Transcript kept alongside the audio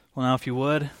Well, now if you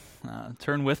would,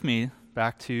 turn with me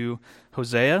back to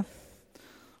Hosea,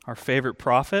 our favorite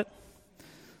prophet,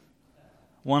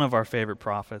 one of our favorite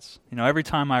prophets. You know, every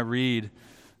time I read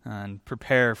and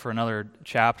prepare for another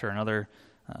chapter, another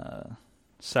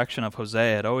section of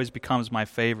Hosea, it always becomes my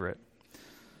favorite.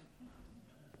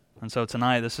 And so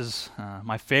tonight, this is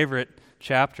my favorite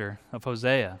chapter of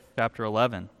Hosea, chapter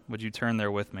 11. Would you turn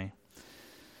there with me?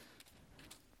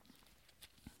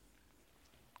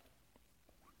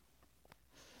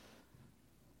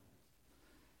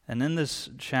 And in this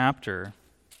chapter,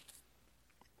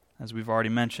 as I've already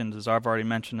mentioned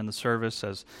in the service,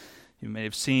 as you may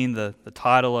have seen the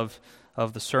title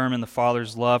of the sermon, The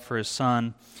Father's Love for His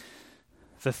Son,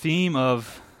 the theme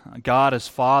of God as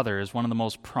Father is one of the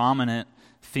most prominent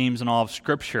themes in all of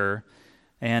Scripture,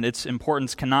 and its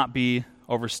importance cannot be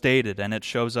overstated, and it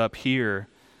shows up here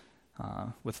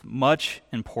with much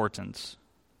importance.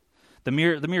 The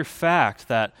mere fact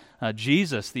that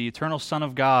Jesus, the eternal Son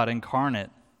of God incarnate,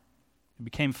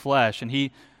 became flesh, and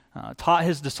he taught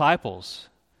his disciples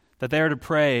that they are to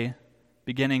pray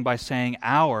beginning by saying,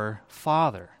 "Our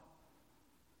Father."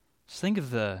 Just think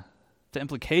of the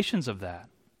implications of that.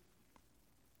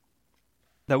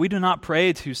 That we do not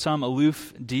pray to some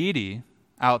aloof deity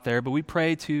out there, but we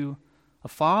pray to a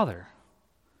Father,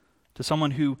 to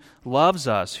someone who loves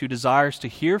us, who desires to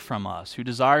hear from us, who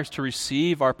desires to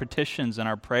receive our petitions and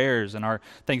our prayers and our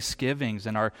thanksgivings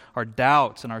and our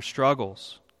doubts and our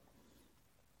struggles.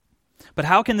 But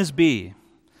how can this be?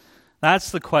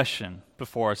 That's the question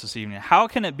before us this evening. How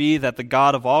can it be that the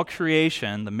God of all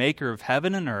creation, the maker of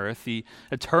heaven and earth, the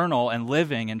eternal and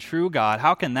living and true God,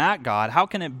 how can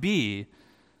it be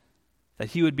that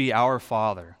He would be our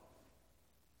Father?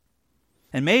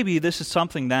 And maybe this is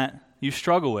something that you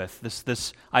struggle with,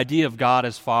 this idea of God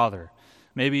as Father.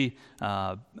 Maybe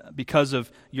because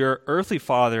of your earthly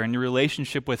father and your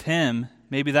relationship with Him,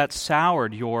 maybe that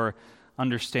soured your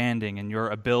understanding and your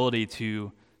ability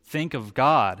to think of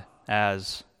God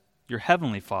as your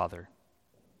heavenly Father.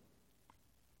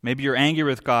 Maybe you're angry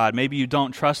with God, maybe you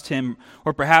don't trust Him,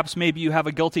 or perhaps maybe you have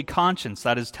a guilty conscience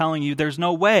that is telling you there's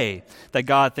no way that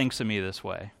God thinks of me this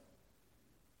way.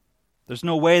 There's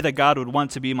no way that God would want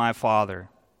to be my Father.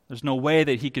 There's no way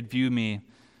that He could view me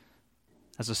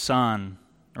as a son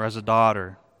or as a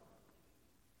daughter.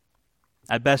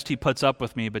 At best, He puts up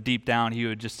with me, but deep down, He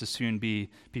would just as soon be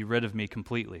rid of me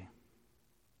completely.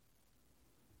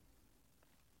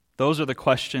 Those are the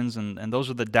questions, and those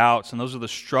are the doubts, and those are the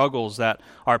struggles that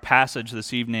our passage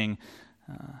this evening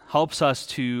helps us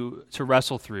to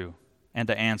wrestle through and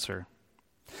to answer.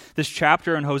 This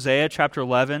chapter in Hosea, chapter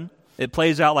 11, it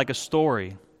plays out like a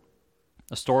story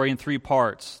in three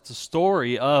parts. It's a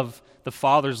story of the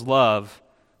Father's love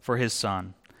for His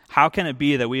Son. How can it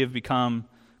be that we have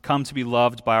come to be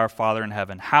loved by our Father in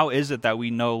heaven? How is it that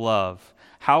we know love?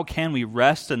 How can we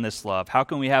rest in this love? How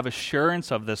can we have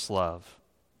assurance of this love?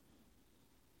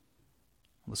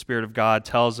 The Spirit of God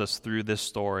tells us through this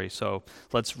story. So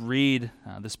let's read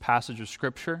this passage of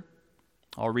Scripture.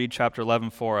 I'll read chapter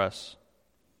 11 for us,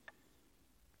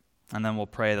 and then we'll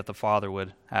pray that the Father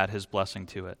would add His blessing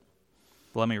to it.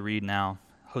 Let me read now.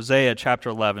 Hosea chapter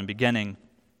 11, beginning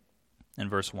in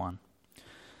verse 1.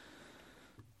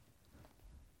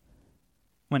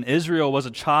 When Israel was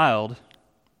a child,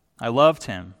 I loved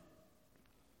him,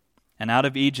 and out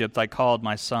of Egypt I called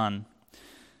my son.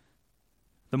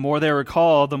 The more they were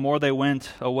called, the more they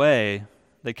went away.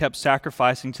 They kept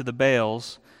sacrificing to the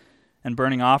Baals and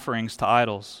burning offerings to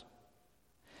idols.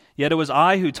 Yet it was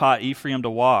I who taught Ephraim to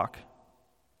walk.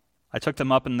 I took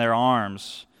them up in their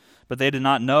arms, but they did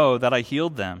not know that I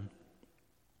healed them.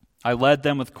 I led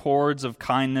them with cords of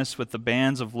kindness, with the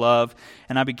bands of love,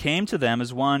 and I became to them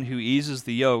as one who eases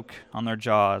the yoke on their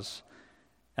jaws.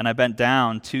 And I bent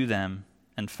down to them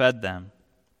and fed them.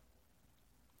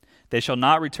 They shall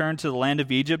not return to the land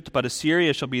of Egypt, but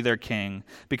Assyria shall be their king,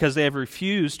 because they have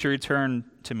refused to return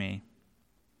to me.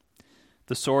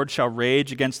 The sword shall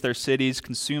rage against their cities,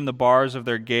 consume the bars of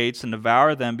their gates, and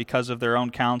devour them because of their own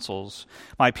counsels.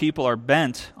 My people are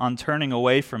bent on turning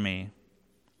away from me.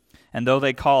 And though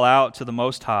they call out to the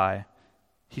Most High,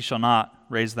 He shall not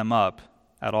raise them up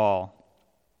at all.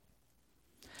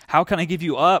 How can I give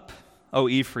you up, O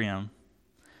Ephraim?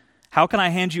 How can I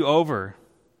hand you over,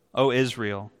 O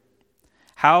Israel?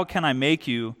 How can I make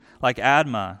you like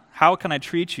Admah? How can I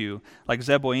treat you like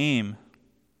Zeboim?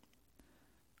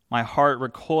 My heart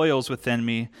recoils within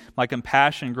me. My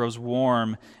compassion grows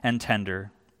warm and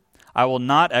tender. I will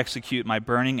not execute my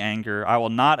burning anger. I will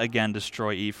not again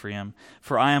destroy Ephraim.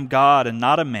 For I am God and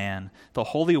not a man, the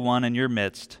Holy One in your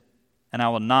midst, and I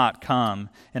will not come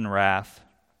in wrath.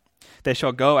 They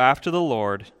shall go after the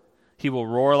Lord He will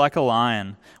roar like a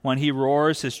lion. When he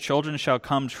roars, his children shall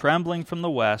come trembling from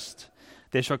the west.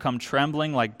 They shall come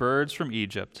trembling like birds from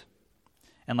Egypt,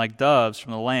 and like doves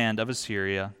from the land of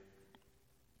Assyria.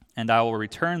 And I will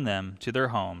return them to their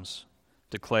homes,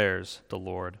 declares the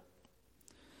Lord.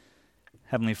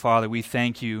 Heavenly Father, we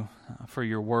thank you for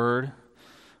your word.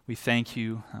 We thank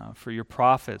you for your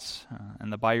prophets,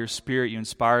 and that by your Spirit you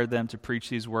inspired them to preach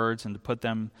these words and to put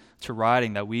them to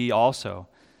writing, that we also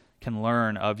can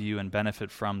learn of you and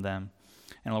benefit from them.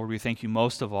 And Lord, we thank you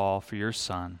most of all for your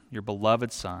Son, your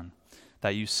beloved Son,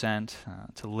 that you sent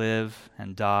to live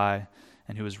and die,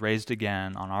 and who was raised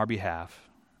again on our behalf.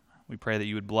 We pray that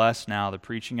you would bless now the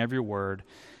preaching of your word.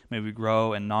 May we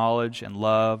grow in knowledge and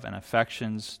love and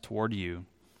affections toward you.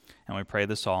 And we pray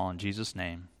this all in Jesus'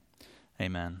 name.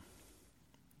 Amen.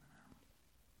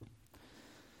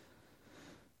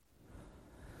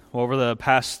 Well, over the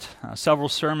past several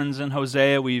sermons in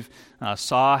Hosea, we've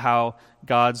saw how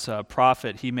God's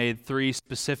prophet, he made three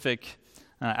specific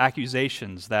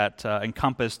accusations that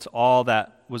encompassed all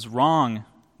that was wrong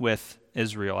with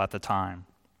Israel at the time.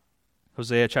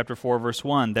 Hosea chapter 4, verse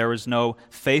 1, there is no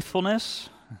faithfulness,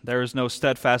 there is no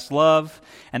steadfast love,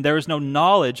 and there is no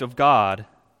knowledge of God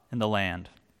in the land.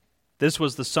 This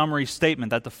was the summary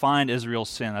statement that defined Israel's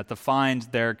sin, that defined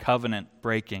their covenant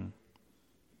breaking.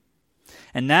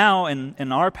 And now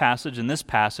in our passage, in this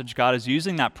passage, God is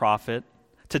using that prophet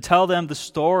to tell them the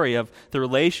story of the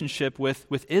relationship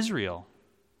with Israel,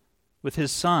 with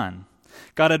his son.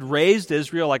 God had raised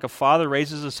Israel like a father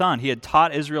raises a son. He had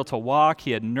taught Israel to walk.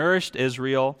 He had nourished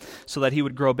Israel so that he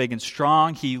would grow big and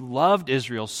strong. He loved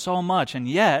Israel so much, and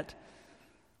yet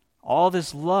all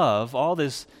this love, all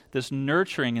this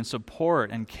nurturing and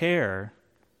support and care,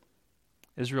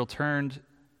 Israel turned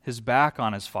his back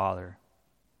on his father.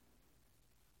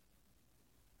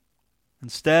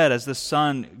 Instead, as this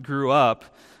son grew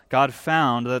up, God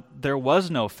found that there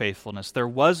was no faithfulness, there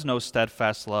was no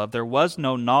steadfast love, there was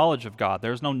no knowledge of God,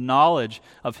 there was no knowledge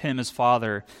of him as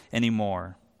Father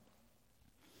anymore.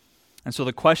 And so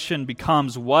the question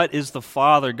becomes, what is the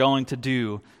Father going to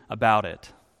do about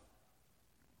it?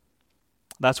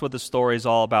 That's what the story is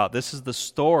all about. This is the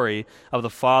story of the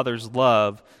Father's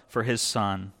love for his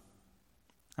Son.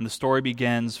 And the story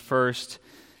begins first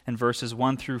in verses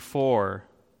 1 through 4.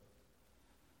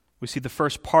 We see the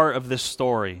first part of this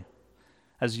story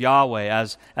as Yahweh,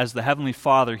 as the Heavenly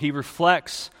Father. He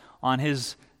reflects on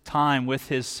his time with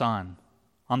his Son,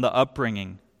 on the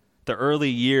upbringing, the early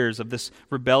years of this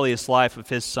rebellious life of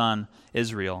his son,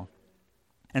 Israel.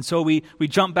 And so we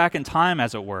jump back in time,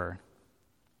 as it were,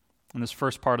 in this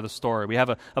first part of the story. We have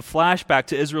a flashback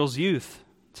to Israel's youth.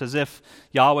 It's as if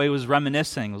Yahweh was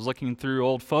reminiscing, was looking through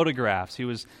old photographs. He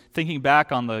was thinking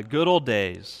back on the good old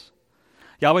days.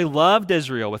 Yahweh loved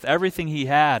Israel with everything he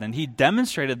had, and he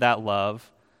demonstrated that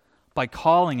love by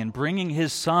calling and bringing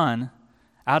his son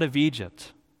out of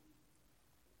Egypt.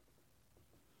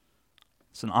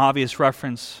 It's an obvious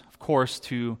reference, of course,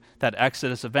 to that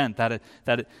Exodus event, that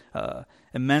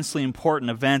immensely important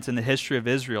event in the history of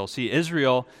Israel. See,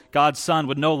 Israel, God's son,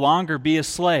 would no longer be a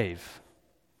slave.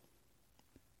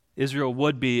 Israel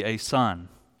would be a son.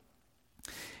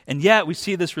 And yet, we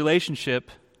see this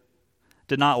relationship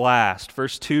did not last.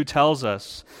 Verse 2 tells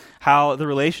us how the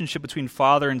relationship between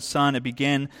father and son, it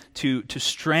began to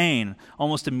strain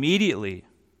almost immediately.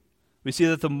 We see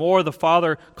that the more the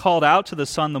father called out to the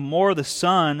son, the more the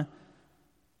son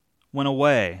went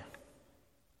away.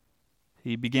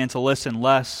 He began to listen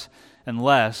less and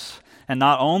less. And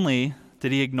not only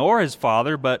did he ignore his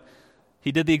father, but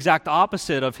he did the exact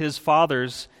opposite of his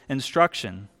father's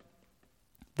instruction.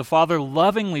 The father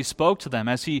lovingly spoke to them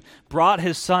as he brought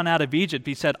his son out of Egypt.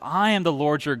 He said, I am the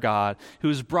Lord your God, who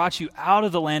has brought you out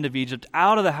of the land of Egypt,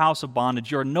 out of the house of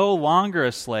bondage. You are no longer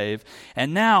a slave.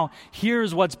 And now,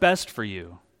 here's what's best for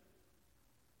you.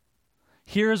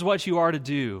 Here's what you are to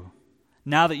do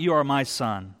now that you are my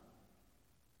son.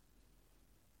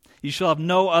 You shall have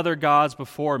no other gods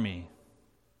before me.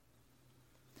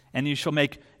 And you shall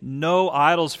make no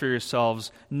idols for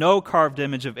yourselves, no carved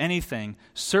image of anything,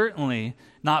 certainly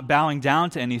not bowing down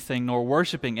to anything, nor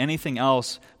worshiping anything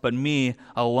else but me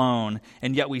alone.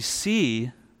 And yet we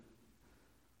see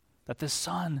that the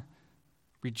son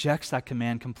rejects that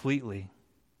command completely.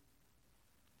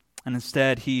 And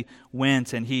instead he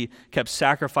went and he kept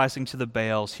sacrificing to the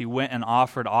Baals. He went and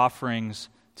offered offerings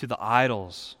to the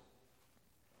idols.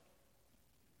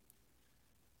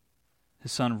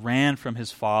 His son ran from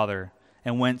his father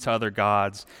and went to other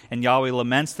gods. And Yahweh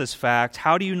laments this fact.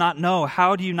 How do you not know?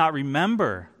 How do you not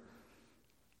remember?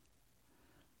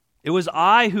 It was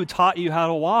I who taught you how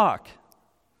to walk.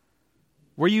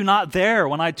 Were you not there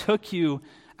when I took you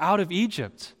out of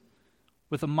Egypt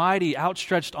with a mighty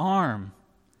outstretched arm.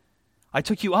 I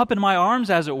took you up in my arms,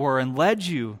 as it were, and led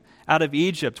you out of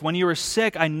Egypt. When you were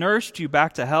sick, I nursed you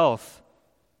back to health."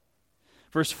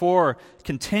 Verse 4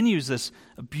 continues this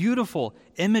beautiful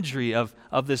imagery of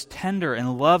this tender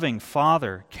and loving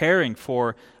father caring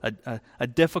for a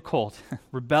difficult,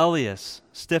 rebellious,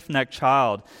 stiff-necked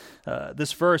child.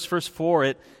 This verse 4,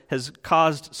 it has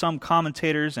caused some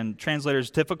commentators and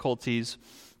translators difficulties,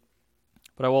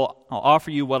 but I'll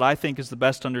offer you what I think is the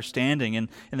best understanding. In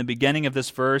the beginning of this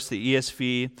verse, the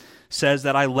ESV says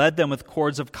that I led them with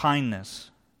cords of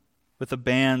kindness, with the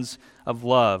bands of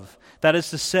love. That is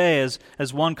to say,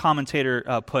 as one commentator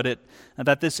put it,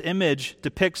 that this image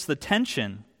depicts the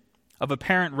tension of a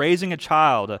parent raising a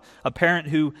child, a parent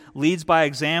who leads by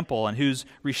example and whose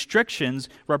restrictions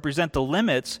represent the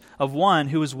limits of one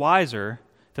who is wiser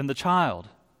than the child.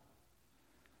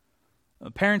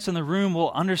 Parents in the room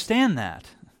will understand that.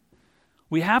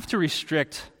 We have to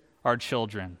restrict our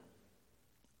children.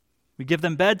 We give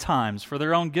them bedtimes for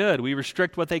their own good. We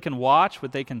restrict what they can watch,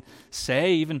 what they can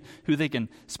say, even who they can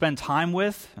spend time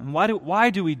with. And why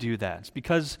do we do that? It's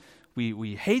because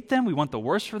we hate them? We want the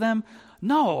worst for them?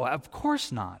 No, of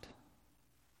course not.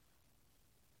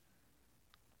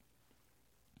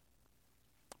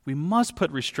 We must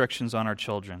put restrictions on our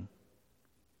children.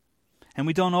 And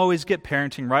we don't always get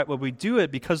parenting right, but we do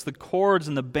it because the cords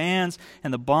and the bands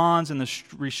and the bonds and the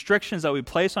restrictions that we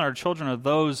place on our children are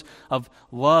those of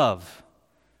love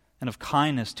and of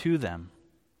kindness to them.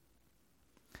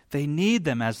 They need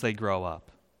them as they grow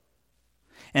up.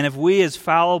 And if we as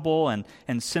fallible and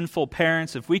sinful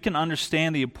parents, if we can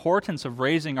understand the importance of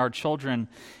raising our children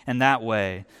in that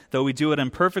way, though we do it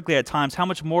imperfectly at times, how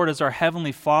much more does our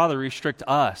Heavenly Father restrict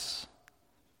us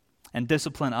and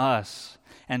discipline us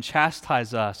and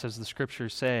chastise us, as the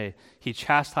Scriptures say? He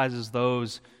chastises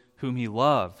those whom He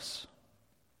loves.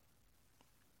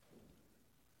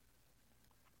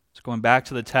 So going back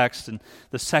to the text in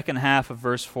the second half of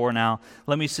verse 4 now,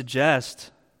 let me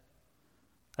suggest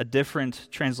a different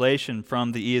translation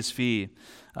from the ESV.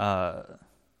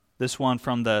 This one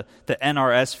from the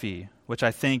NRSV, which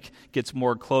I think gets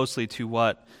more closely to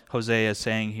what Hosea is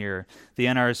saying here. The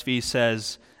NRSV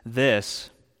says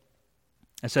this.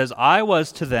 It says, "I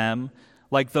was to them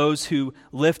like those who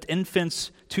lift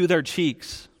infants to their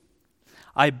cheeks.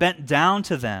 I bent down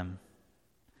to them,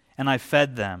 and I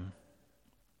fed them."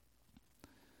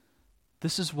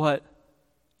 This is what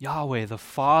Yahweh, the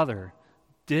Father,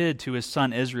 did to His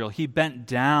Son Israel. He bent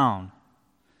down.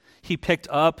 He picked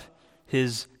up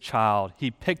His child. He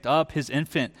picked up His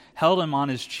infant, held him on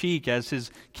His cheek as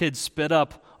His kid spit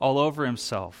up all over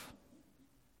himself.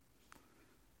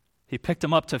 He picked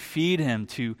him up to feed him,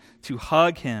 to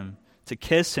hug him, to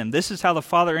kiss him. This is how the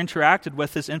Father interacted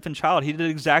with this infant child. He did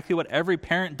exactly what every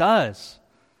parent does.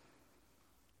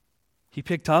 He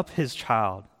picked up his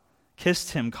child,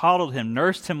 kissed him, coddled him,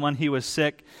 nursed him when he was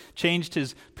sick, changed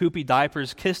his poopy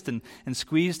diapers, kissed and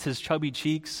squeezed his chubby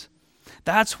cheeks.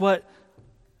 That's what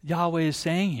Yahweh is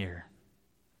saying here.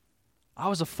 I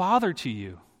was a father to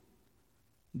you.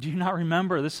 Do you not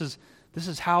remember? This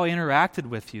is how I interacted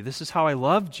with you. This is how I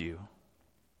loved you.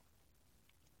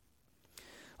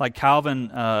 Like Calvin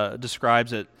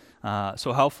describes it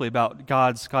so helpfully about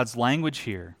God's language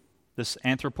here, this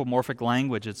anthropomorphic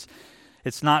language.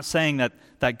 It's not saying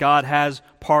that God has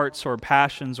parts or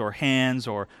passions or hands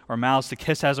or mouths to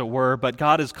kiss, as it were, but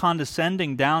God is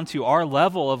condescending down to our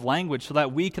level of language so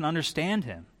that we can understand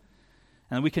Him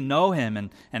and we can know Him.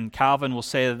 And Calvin will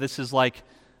say that this is like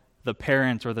the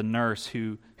parent or the nurse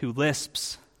who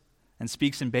lisps and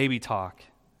speaks in baby talk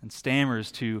and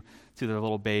stammers to their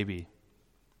little baby,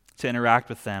 to interact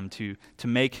with them, to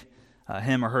make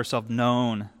him or herself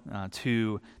known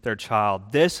to their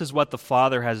child. This is what the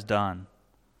Father has done.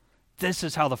 This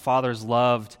is how the Father has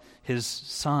loved His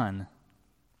Son.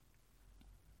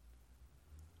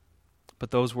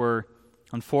 But those were,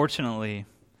 unfortunately,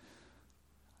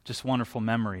 just wonderful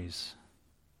memories.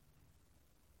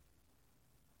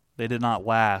 They did not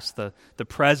last. The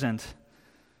present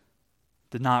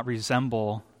did not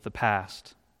resemble the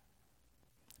past.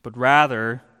 But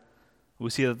rather,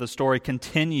 we see that the story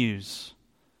continues.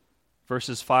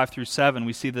 Verses 5 through 7,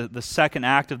 we see the second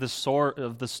act of the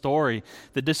story.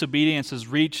 The disobedience has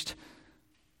reached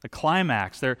the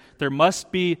climax. There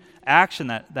must be action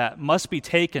that must be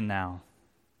taken now.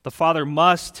 The Father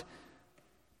must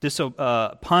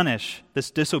punish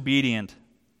this disobedient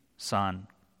son.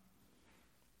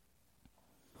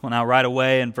 Well, now right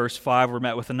away in verse 5, we're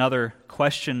met with another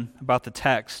question about the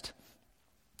text.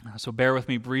 So bear with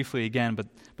me briefly again, but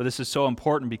this is so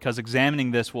important because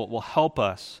examining this will help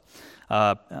us.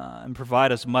 and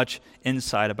provide us much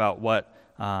insight about what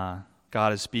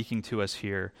God is speaking to us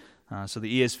here. So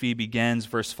the ESV begins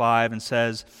verse 5 and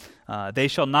says, "They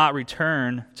shall not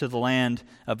return to the land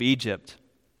of Egypt."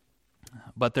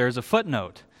 But there's a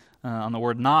footnote on the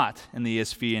word "not" in the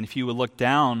ESV, and if you would look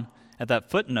down at that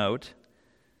footnote,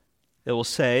 it will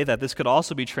say that this could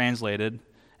also be translated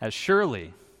as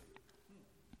 "surely."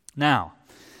 Now,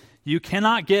 you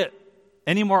cannot get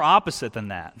any more opposite than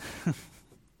that.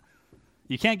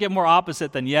 You can't get more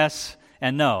opposite than yes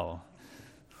and no.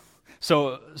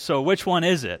 So which one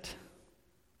is it?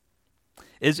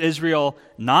 Is Israel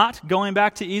not going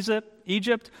back to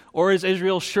Egypt, or is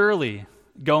Israel surely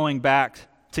going back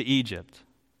to Egypt?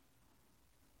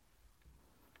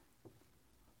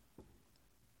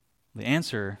 The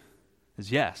answer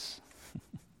is yes.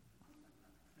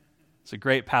 It's a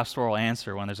great pastoral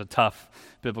answer when there's a tough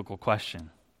biblical question.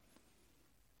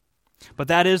 But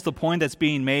that is the point that's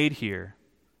being made here.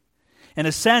 In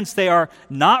a sense, they are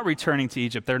not returning to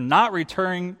Egypt. They're not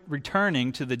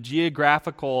returning to the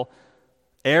geographical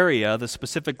area, the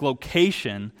specific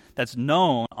location that's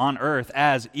known on earth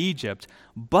as Egypt.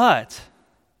 But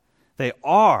they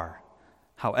are,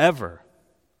 however,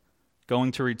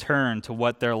 going to return to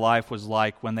what their life was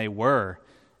like when they were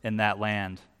in that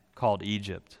land called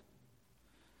Egypt.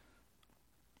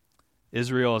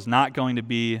 Israel is not going to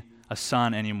be a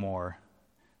son anymore.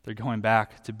 They're going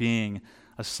back to being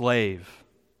a slave,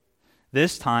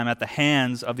 this time at the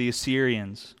hands of the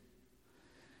Assyrians.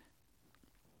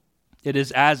 It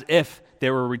is as if they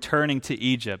were returning to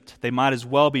Egypt. They might as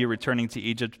well be returning to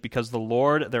Egypt because the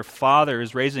Lord, their father,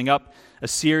 is raising up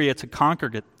Assyria to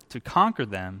conquer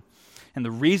them. And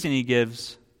the reason he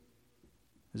gives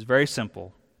is very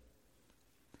simple: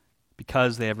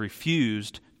 because they have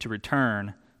refused to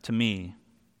return to me.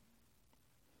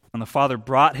 When the Father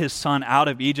brought his Son out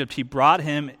of Egypt, he brought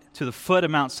him to the foot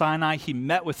of Mount Sinai. He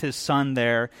met with his Son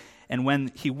there. And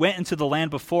when he went into the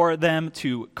land before them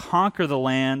to conquer the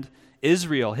land,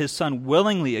 Israel, his Son,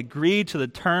 willingly agreed to the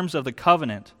terms of the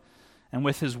covenant. And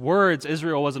with his words,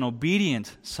 Israel was an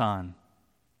obedient son.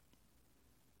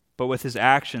 But with his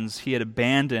actions, he had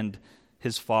abandoned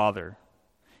his father.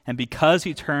 And because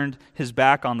he turned his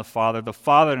back on the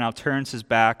Father now turns his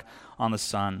back on the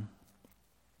Son.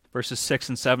 Verses 6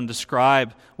 and 7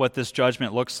 describe what this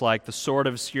judgment looks like. The sword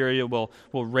of Assyria will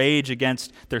rage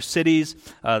against their cities.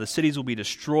 The cities will be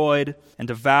destroyed and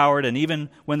devoured. And even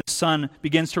when the Son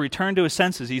begins to return to his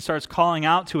senses, he starts calling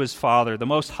out to his Father, the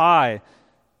Most High.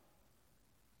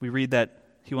 We read that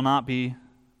he will not be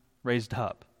raised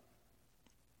up.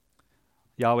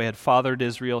 Yahweh had fathered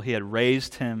Israel. He had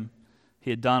raised him. He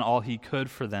had done all he could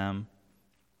for them.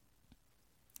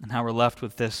 And now we're left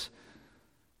with this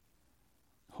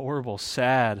horrible,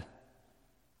 sad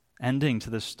ending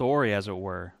to this story, as it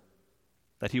were,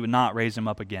 that he would not raise him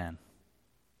up again.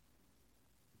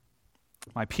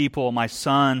 My people, my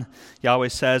son, Yahweh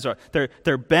says,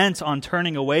 they're bent on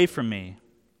turning away from me.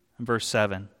 In verse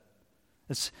 7.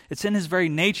 It's in his very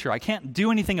nature. I can't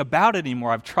do anything about it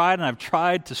anymore. I've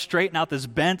tried to straighten out this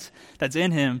bent that's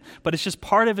in him, but it's just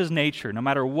part of his nature. No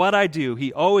matter what I do,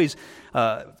 he always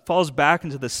falls back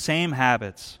into the same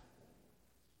habits.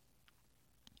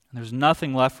 And there's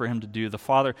nothing left for him to do. The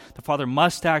Father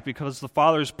must act because the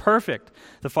Father is perfect.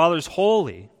 The Father is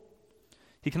holy.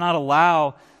 He cannot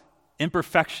allow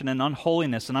imperfection and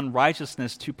unholiness and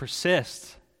unrighteousness to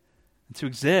persist and to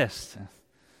exist.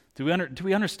 Do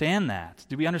we understand that?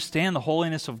 Do we understand the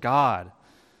holiness of God?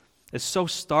 It's so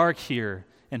stark here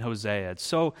in Hosea. It's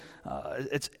so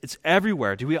it's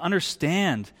everywhere. Do we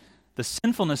understand the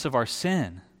sinfulness of our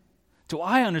sin? Do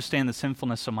I understand the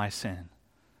sinfulness of my sin?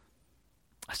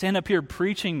 I stand up here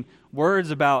preaching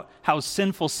words about how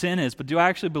sinful sin is, but do I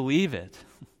actually believe it?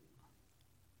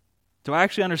 Do I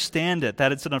actually understand it?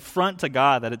 That it's an affront to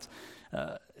God, that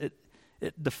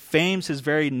it defames his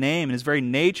very name and his very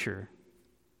nature.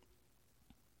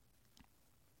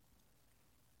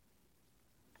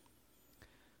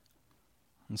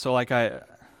 And so like I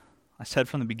said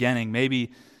from the beginning,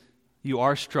 maybe you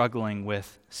are struggling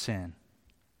with sin,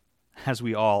 as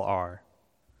we all are.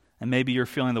 And maybe you're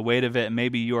feeling the weight of it, and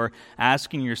maybe you're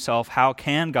asking yourself, how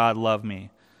can God love me,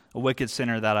 a wicked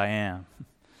sinner that I am?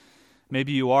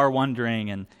 Maybe you are wondering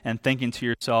and thinking to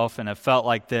yourself and have felt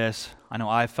like this. I know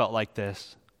I felt like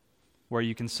this, where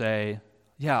you can say,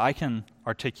 yeah, I can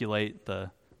articulate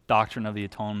the doctrine of the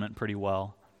atonement pretty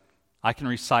well. I can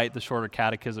recite the shorter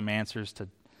catechism answers to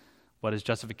what is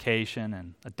justification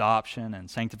and adoption and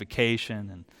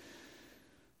sanctification.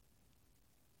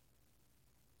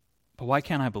 But why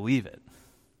can't I believe it?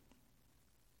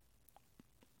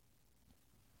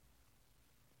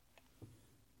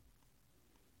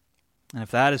 And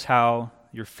if that is how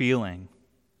you're feeling,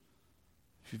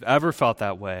 if you've ever felt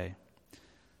that way,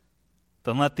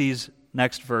 then let these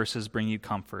next verses bring you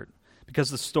comfort, because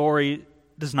the story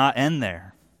does not end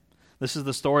there. This is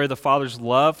the story of the Father's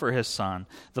love for his Son.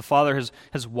 The Father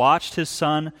has watched his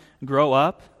Son grow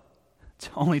up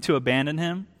only to abandon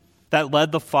him. That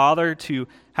led the Father to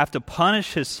have to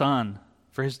punish his Son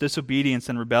for his disobedience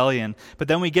and rebellion. But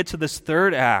then we get to this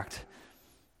third act,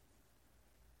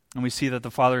 and we see that the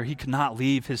Father, he could not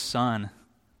leave his Son.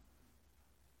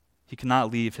 He could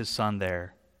not leave his Son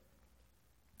there.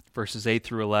 Verses 8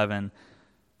 through 11,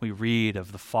 we read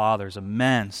of the Father's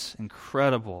immense,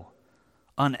 incredible,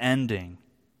 unending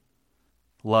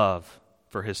love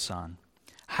for his Son.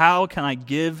 How can I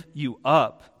give you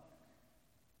up,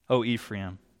 O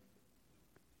Ephraim?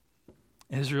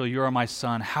 Israel, you are my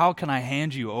son. How can I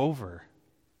hand you over?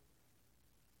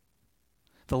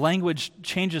 The language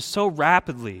changes so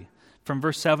rapidly from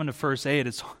verse 7 to verse 8.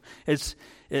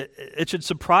 It should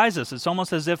surprise us. It's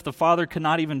almost as if the Father could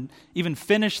not even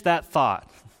finish that thought.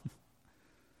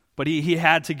 But he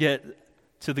had to get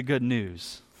to the good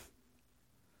news.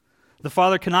 The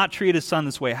Father cannot treat his Son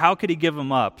this way. How could he give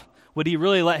him up? Would he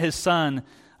really let his Son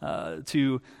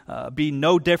to be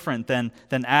no different than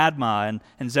Admah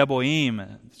and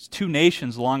Zeboim, two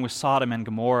nations along with Sodom and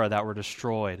Gomorrah that were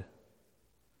destroyed?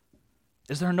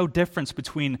 Is there no difference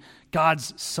between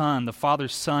God's Son, the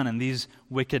Father's Son, and these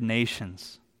wicked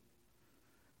nations?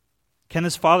 Can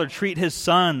this Father treat his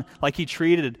Son like he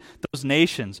treated those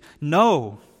nations?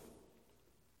 No,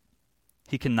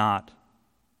 he cannot.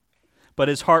 But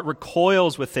his heart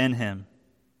recoils within him.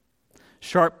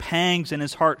 Sharp pangs in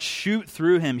his heart shoot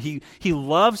through him. He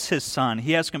loves his Son.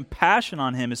 He has compassion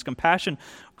on him. His compassion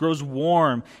grows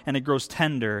warm and it grows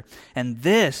tender. And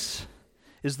this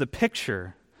is the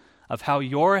picture of how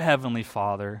your heavenly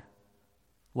Father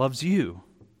loves you.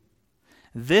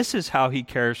 This is how he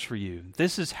cares for you.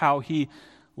 This is how he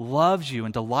loves you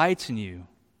and delights in you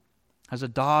as a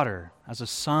daughter, as a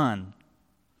son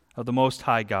of the Most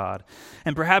High God.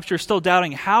 And perhaps you're still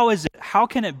doubting, how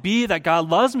can it be that God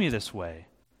loves me this way?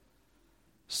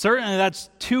 Certainly that's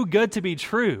too good to be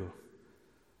true.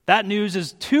 That news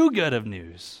is too good of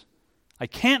news. I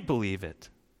can't believe it.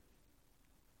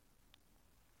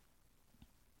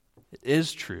 It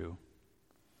is true.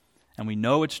 And we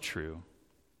know it's true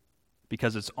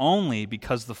because it's only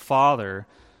because the Father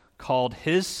called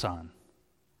his Son,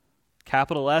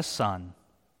 capital S Son,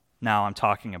 now I'm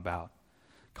talking about,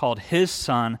 called his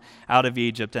Son out of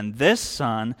Egypt. And this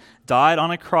Son died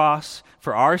on a cross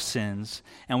for our sins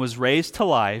and was raised to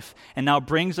life and now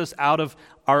brings us out of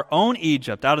our own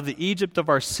Egypt, out of the Egypt of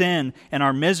our sin and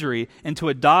our misery, into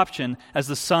adoption as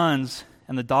the sons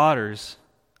and the daughters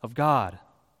of God.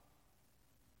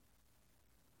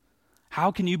 How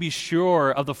can you be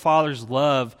sure of the Father's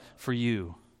love for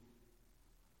you?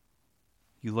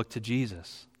 You look to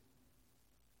Jesus.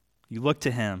 You look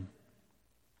to him.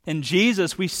 In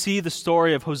Jesus, we see the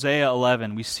story of Hosea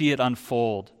 11. We see it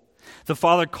unfold. The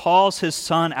Father calls his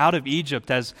Son out of Egypt,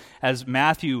 as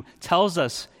Matthew tells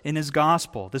us in his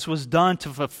gospel. This was done to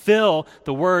fulfill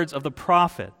the words of the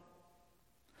prophet.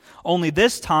 Only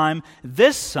this time,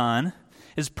 this Son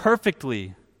is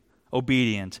perfectly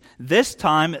obedient. This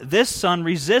time, this Son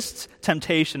resists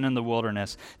temptation in the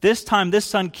wilderness. This time, this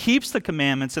Son keeps the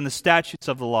commandments and the statutes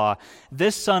of the law.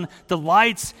 This Son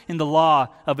delights in the law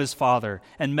of his Father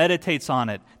and meditates on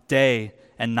it day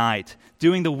and night.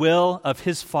 Doing the will of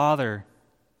his Father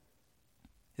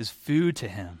is food to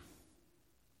him.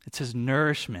 It's his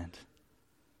nourishment.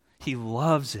 He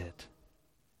loves it.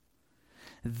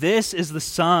 This is the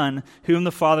Son whom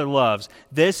the Father loves.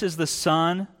 This is the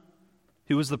Son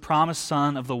who was the promised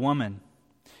son of the woman,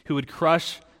 who would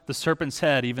crush the serpent's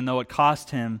head even though it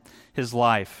cost him his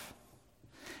life.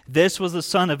 This was the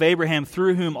Son of Abraham,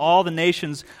 through whom all the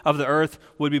nations of the earth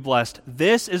would be blessed.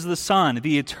 This is the Son,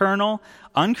 the eternal,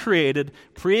 uncreated,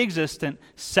 pre-existent,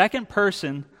 second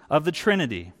person of the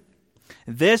Trinity.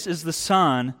 This is the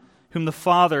Son whom the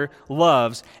Father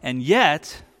loves, and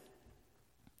yet,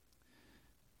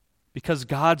 because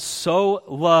God so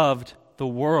loved the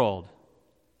world,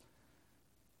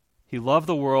 he loved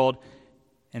the world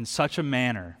in such a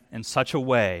manner, in such a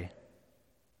way.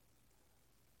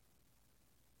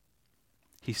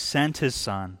 He sent his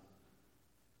Son,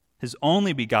 his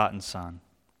only begotten Son,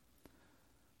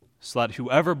 so that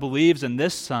whoever believes in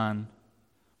this Son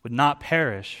would not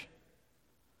perish,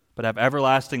 but have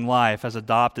everlasting life as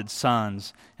adopted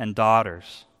sons and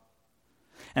daughters.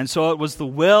 And so it was the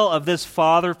will of this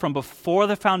Father from before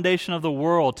the foundation of the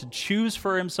world to choose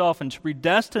for himself and to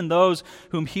predestine those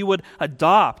whom he would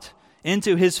adopt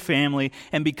into his family,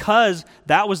 and because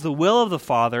that was the will of the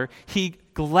Father, he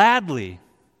gladly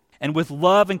and with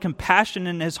love and compassion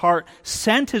in his heart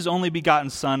sent his only begotten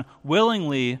Son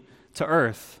willingly to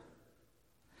earth.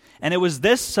 And it was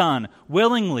this Son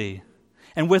willingly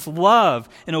and with love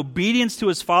and obedience to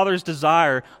his Father's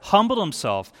desire humbled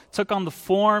himself, took on the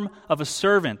form of a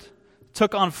servant,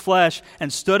 took on flesh,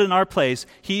 and stood in our place.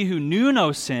 He who knew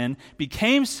no sin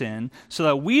became sin so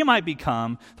that we might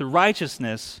become the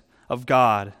righteousness of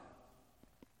God.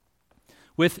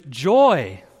 With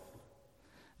joy,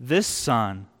 this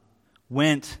Son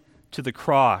went to the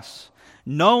cross,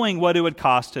 knowing what it would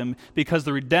cost him, because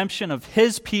the redemption of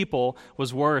his people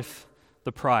was worth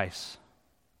the price.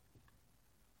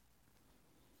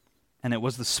 And it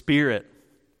was the Spirit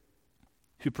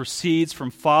who proceeds from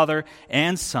Father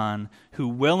and Son, who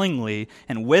willingly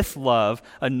and with love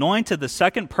anointed the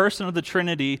second person of the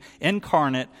Trinity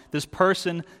incarnate, this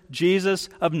person, Jesus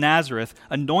of Nazareth,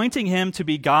 anointing him to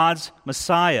be God's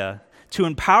Messiah, to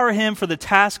empower him for the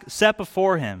task set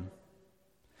before him.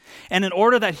 And in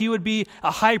order that he would be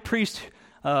a high priest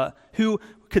who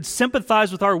could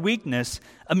sympathize with our weakness,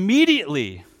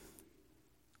 immediately,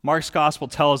 Mark's gospel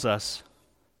tells us,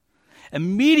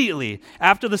 immediately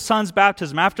after the Son's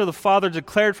baptism, after the Father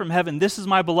declared from heaven, "This is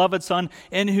my beloved Son,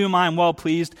 in whom I am well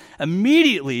pleased,"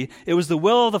 immediately it was the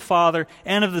will of the Father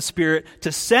and of the Spirit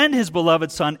to send his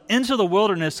beloved Son into the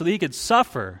wilderness so that he could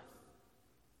suffer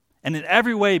and in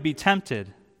every way be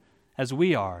tempted as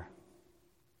we are.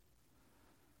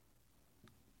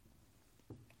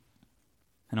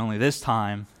 And only this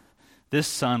time, this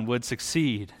Son would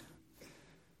succeed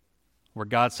where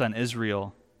God's Son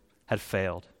Israel had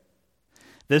failed.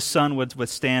 This Son would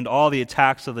withstand all the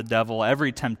attacks of the devil,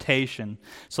 every temptation,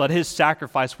 so that his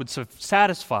sacrifice would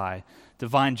satisfy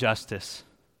divine justice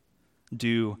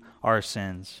due our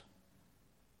sins.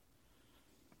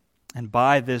 And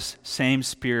by this same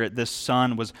Spirit, this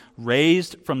Son was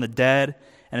raised from the dead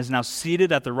and is now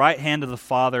seated at the right hand of the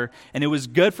Father. And it was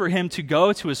good for him to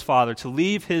go to his Father, to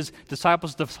leave his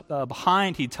disciples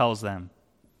behind, he tells them,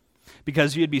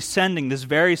 because he would be sending this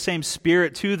very same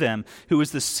Spirit to them, who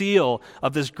is the seal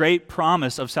of this great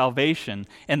promise of salvation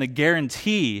and the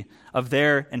guarantee of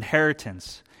their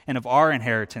inheritance and of our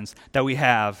inheritance that we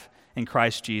have in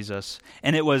Christ Jesus.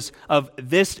 And it was of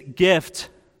this gift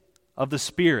of the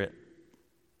Spirit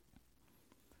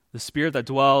that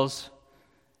dwells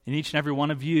in each and every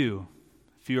one of you,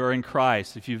 if you are in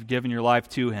Christ, if you've given your life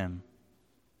to him.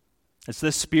 It's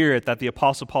this Spirit that the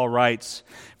Apostle Paul writes,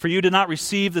 "For you did not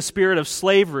receive the spirit of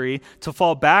slavery to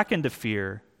fall back into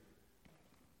fear,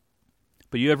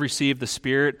 but you have received the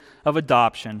Spirit of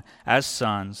adoption as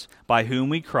sons, by whom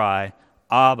we cry,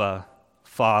 Abba,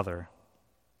 Father."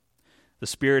 The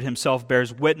Spirit himself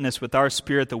bears witness with our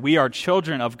spirit that we are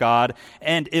children of God,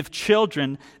 and if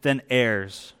children, then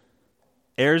heirs,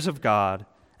 heirs of God,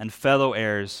 and fellow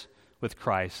heirs with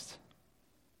Christ.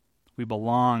 We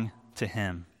belong to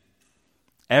him.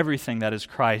 Everything that is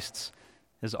Christ's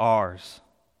is ours.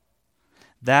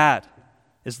 That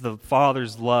is the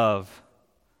Father's love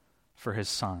for his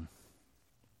Son.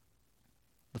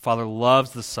 The Father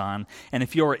loves the Son, and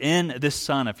if you are in this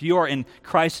Son, if you are in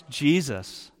Christ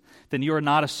Jesus, then you are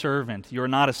not a servant, you are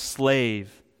not a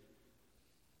slave,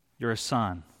 you're a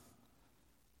son,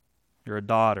 you're a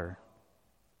daughter.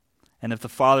 And if the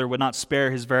Father would not spare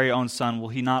his very own Son, will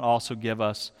he not also give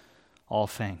us all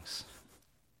things?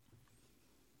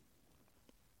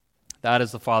 That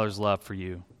is the Father's love for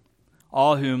you.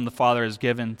 All whom the Father has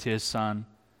given to his Son,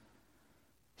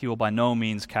 he will by no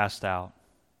means cast out.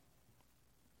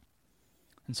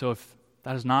 And so if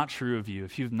that is not true of you,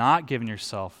 if you've not given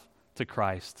yourself to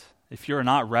Christ, if you're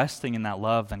not resting in that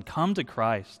love, then come to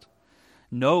Christ.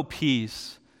 Know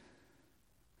peace.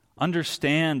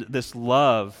 Understand this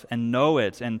love and know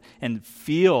it and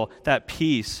feel that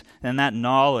peace and that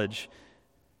knowledge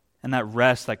and that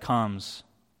rest that comes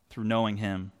through knowing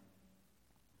him.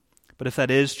 But if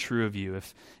that is true of you,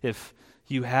 if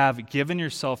you have given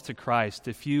yourself to Christ,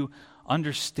 if you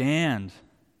understand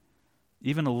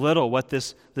even a little what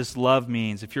this love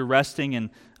means, if you're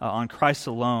resting on Christ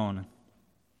alone,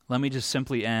 let me just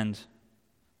simply end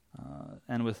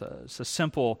with a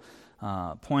simple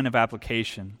point of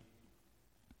application.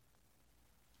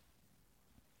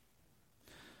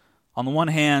 On the one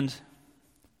hand,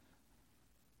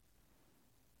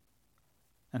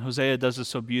 and Hosea does this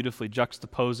so beautifully,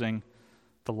 juxtaposing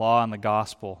the law and the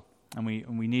gospel, and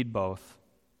we need both.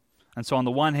 And so on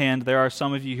the one hand, there are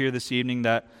some of you here this evening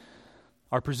that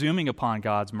are presuming upon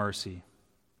God's mercy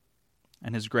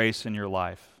and his grace in your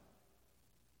life,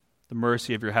 the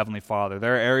mercy of your Heavenly Father.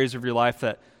 There are areas of your life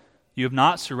that you have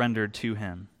not surrendered to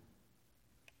him.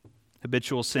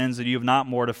 habitual sins that you have not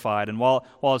mortified. And while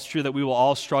it's true that we will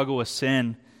all struggle with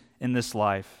sin in this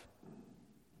life,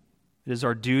 it is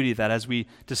our duty that as we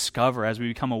discover, as we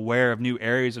become aware of new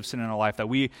areas of sin in our life, that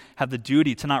we have the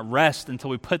duty to not rest until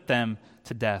we put them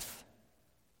to death.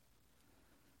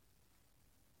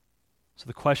 So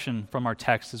the question from our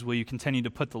text is, will you continue to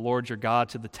put the Lord your God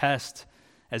to the test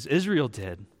as Israel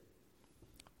did?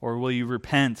 Or will you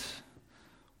repent?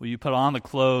 Will you put on the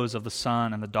clothes of the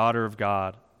Son and the daughter of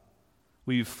God?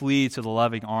 Will you flee to the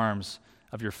loving arms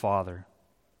of your Father?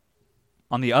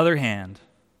 On the other hand,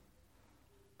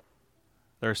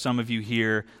 there are some of you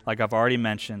here, like I've already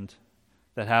mentioned,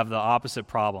 that have the opposite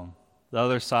problem, the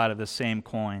other side of the same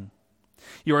coin.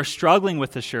 You are struggling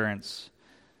with assurance.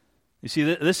 You see,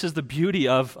 this is the beauty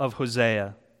of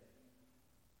Hosea.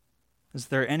 Is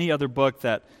there any other book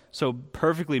that so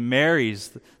perfectly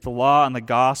marries the law and the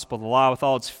gospel, the law with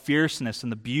all its fierceness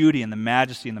and the beauty and the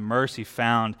majesty and the mercy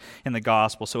found in the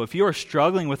gospel? So if you are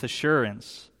struggling with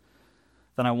assurance,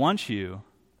 then I want you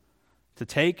to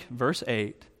take verse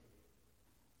 8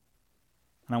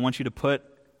 and I want you to put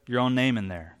your own name in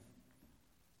there.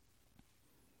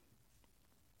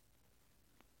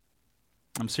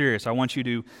 I'm serious. I want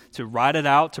you to write it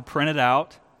out, to print it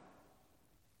out,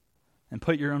 and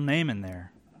put your own name in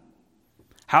there.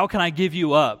 How can I give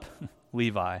you up,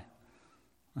 Levi?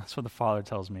 That's what the Father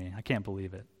tells me. I can't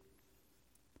believe it,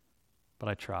 but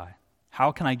I try.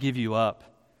 How can I give you up,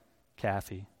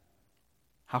 Kathy?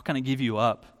 How can I give you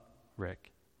up,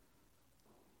 Rick?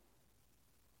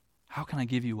 How can I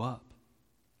give you up?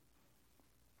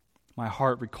 My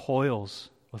heart recoils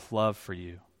with love for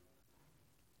you.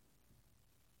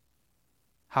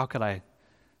 How could I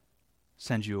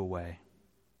send you away?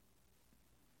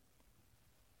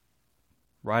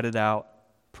 Write it out,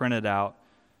 print it out,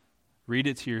 read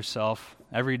it to yourself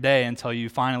every day until you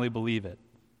finally believe it,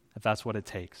 if that's what it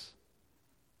takes.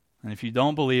 And if you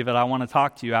don't believe it, I want to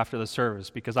talk to you after the service,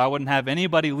 because I wouldn't have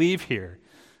anybody leave here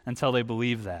until they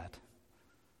believe that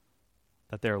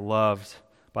they're loved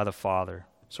by the Father.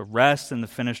 So rest in the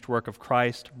finished work of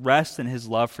Christ. Rest in His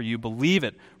love for you. Believe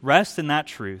it. Rest in that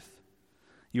truth.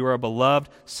 You are a beloved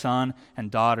son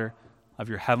and daughter of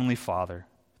your Heavenly Father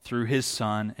through His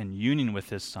Son and union with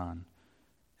His Son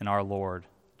in our Lord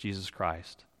Jesus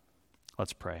Christ.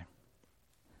 Let's pray.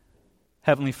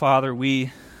 Heavenly Father,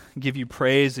 we give you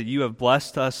praise that you have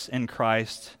blessed us in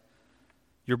Christ,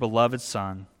 your beloved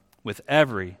Son, with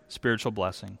every spiritual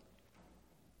blessing.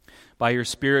 By your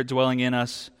Spirit dwelling in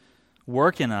us,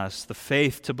 work in us the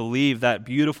faith to believe that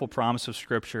beautiful promise of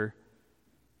Scripture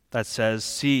that says,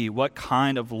 see what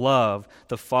kind of love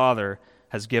the Father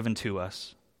has given to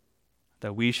us,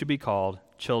 that we should be called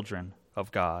children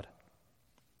of God.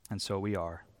 And so we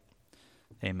are.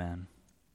 Amen.